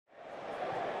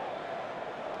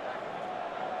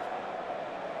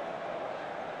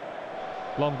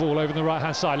Long ball over the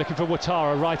right-hand side, looking for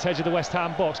Ouattara, right edge of the West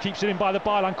Ham box, keeps it in by the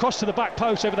byline, cross to the back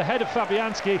post over the head of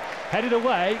Fabianski, headed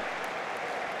away.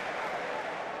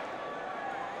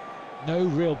 No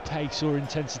real pace or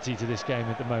intensity to this game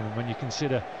at the moment when you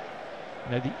consider,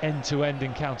 you know, the end-to-end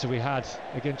encounter we had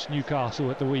against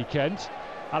Newcastle at the weekend.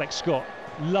 Alex Scott,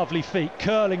 lovely feet,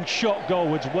 curling shot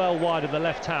goalwards, well wide of the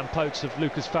left-hand post of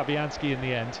Lucas Fabianski in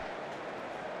the end.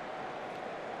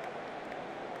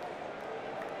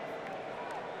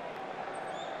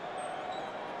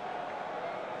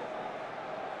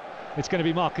 It's going to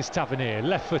be Marcus Tavernier,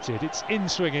 left-footed, it's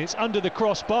in-swinging, it's under the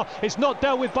crossbar, it's not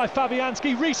dealt with by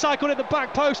Fabianski, recycled at the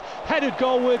back post, headed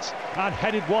goalwards and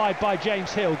headed wide by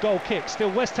James Hill. Goal kick,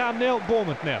 still West Ham 0,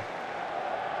 Bournemouth 0.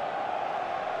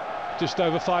 Just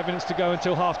over 5 minutes to go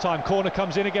until half-time. Corner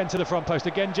comes in again to the front post,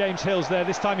 again James Hill's there,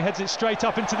 this time he heads it straight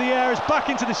up into the air, it's back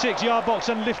into the 6-yard box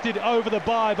and lifted over the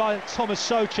bar by Thomas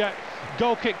Souček.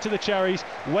 Goal kick to the Cherries,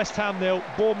 West Ham 0,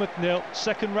 Bournemouth 0,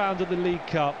 second round of the League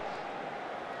Cup.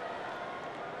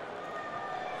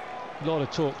 A lot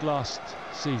of talk last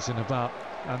season about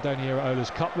Andoni Iraola's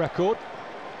cup record.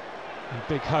 And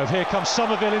big hove, here comes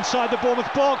Somerville inside the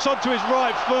Bournemouth box, onto his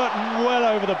right foot and well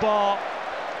over the bar.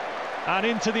 And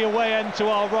into the away end to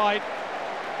our right.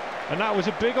 And that was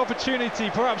a big opportunity,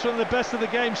 perhaps one of the best of the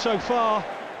game so far.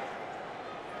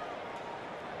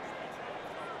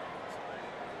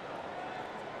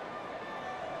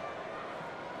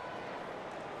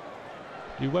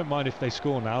 You won't mind if they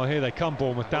score now. Here they come,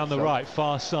 Bournemouth, down the right,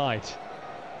 far side.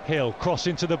 Hill, cross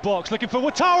into the box, looking for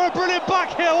Ouattara, brilliant back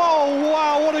Hill. Oh,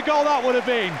 wow, what a goal that would have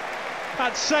been.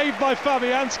 That's saved by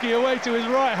Fabianski away to his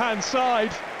right-hand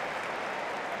side.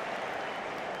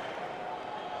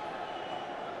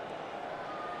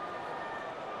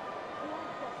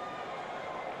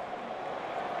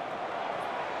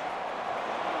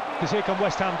 Because here come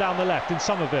West Ham down the left in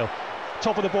Somerville.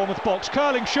 Top of the Bournemouth box,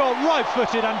 curling shot,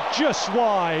 right-footed and just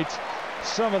wide.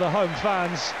 Some of the home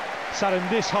fans sat in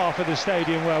this half of the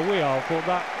stadium where we are thought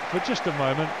that for just a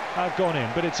moment had gone in,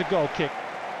 but it's a goal kick.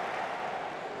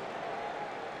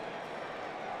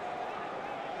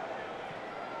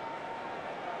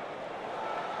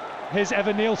 Here's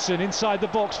Evanilson inside the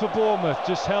box for Bournemouth,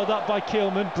 just held up by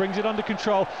Keelman, brings it under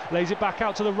control, lays it back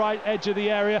out to the right edge of the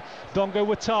area. Dongo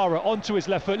Ouattara onto his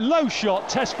left foot, low shot,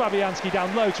 tests Fabianski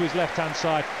down low to his left-hand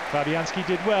side. Fabianski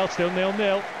did well, still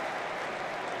 0-0.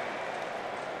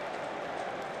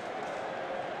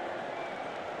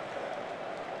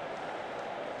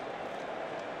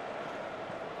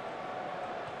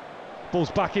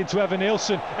 Ball's back into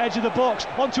Evanilson, edge of the box,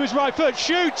 onto his right foot,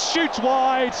 shoots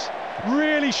wide.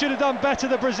 Really should have done better,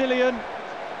 the Brazilian.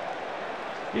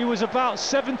 He was about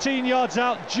 17 yards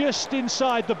out, just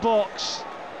inside the box.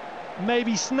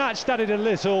 Maybe snatched at it a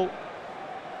little.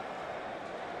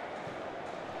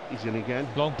 He's in again.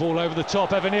 Long ball over the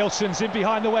top, Evanilson's in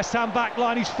behind the West Ham back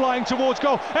line, he's flying towards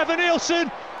goal.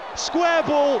 Evanilson, square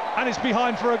ball, and it's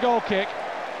behind for a goal kick.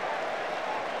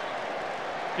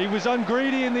 He was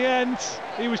ungreedy in the end.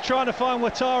 He was trying to find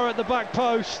Ouattara at the back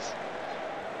post.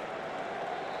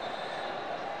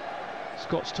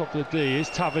 Scott's top of the D, is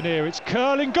Tavernier, it's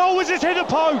curling, goal as it's hit a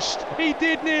post! He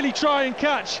did nearly try and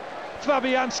catch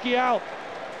Fabianski out.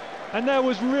 And there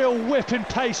was real whip and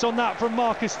pace on that from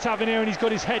Marcus Tavernier, and he's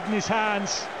got his head in his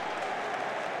hands.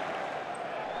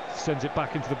 Sends it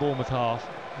back into the Bournemouth half.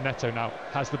 Neto now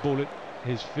has the ball at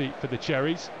his feet for the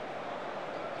Cherries.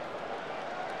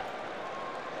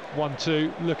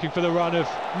 1-2, looking for the run of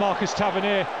Marcus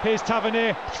Tavernier. Here's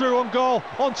Tavernier, through on goal,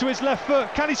 onto his left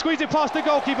foot. Can he squeeze it past the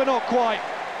goalkeeper? Not quite.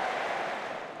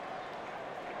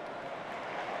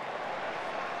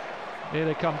 Here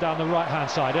they come down the right-hand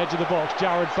side, edge of the box.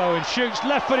 Jarrod Bowen shoots,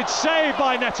 left-footed, saved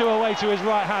by Neto away to his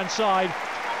right-hand side.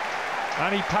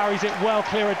 And he parries it well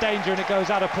clear of danger, and it goes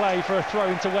out of play for a throw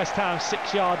into West Ham,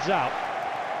 6 yards out.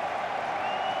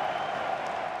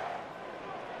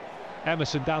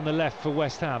 Emerson down the left for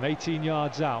West Ham, 18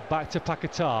 yards out, back to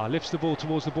Paquetá, lifts the ball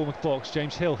towards the Bournemouth box.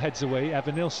 James Hill heads away,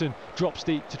 Evanilson drops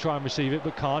deep to try and receive it,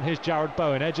 but can't. Here's Jarrod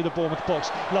Bowen, edge of the Bournemouth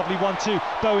box, lovely 1-2,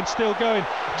 Bowen still going,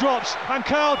 drops and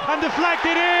curled and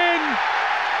deflected in!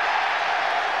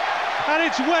 And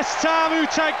it's West Ham who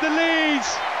take the lead.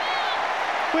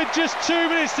 With just 2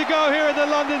 minutes to go here at the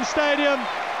London Stadium,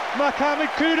 Mohamed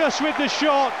Kudus with the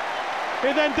shot,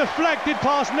 it then deflected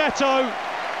past Neto.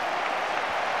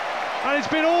 And it's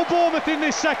been all Bournemouth in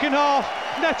this second half.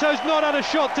 Neto's not had a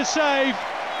shot to save,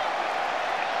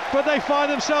 but they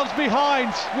find themselves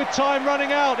behind with time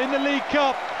running out in the League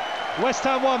Cup. West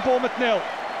Ham 1, Bournemouth 0.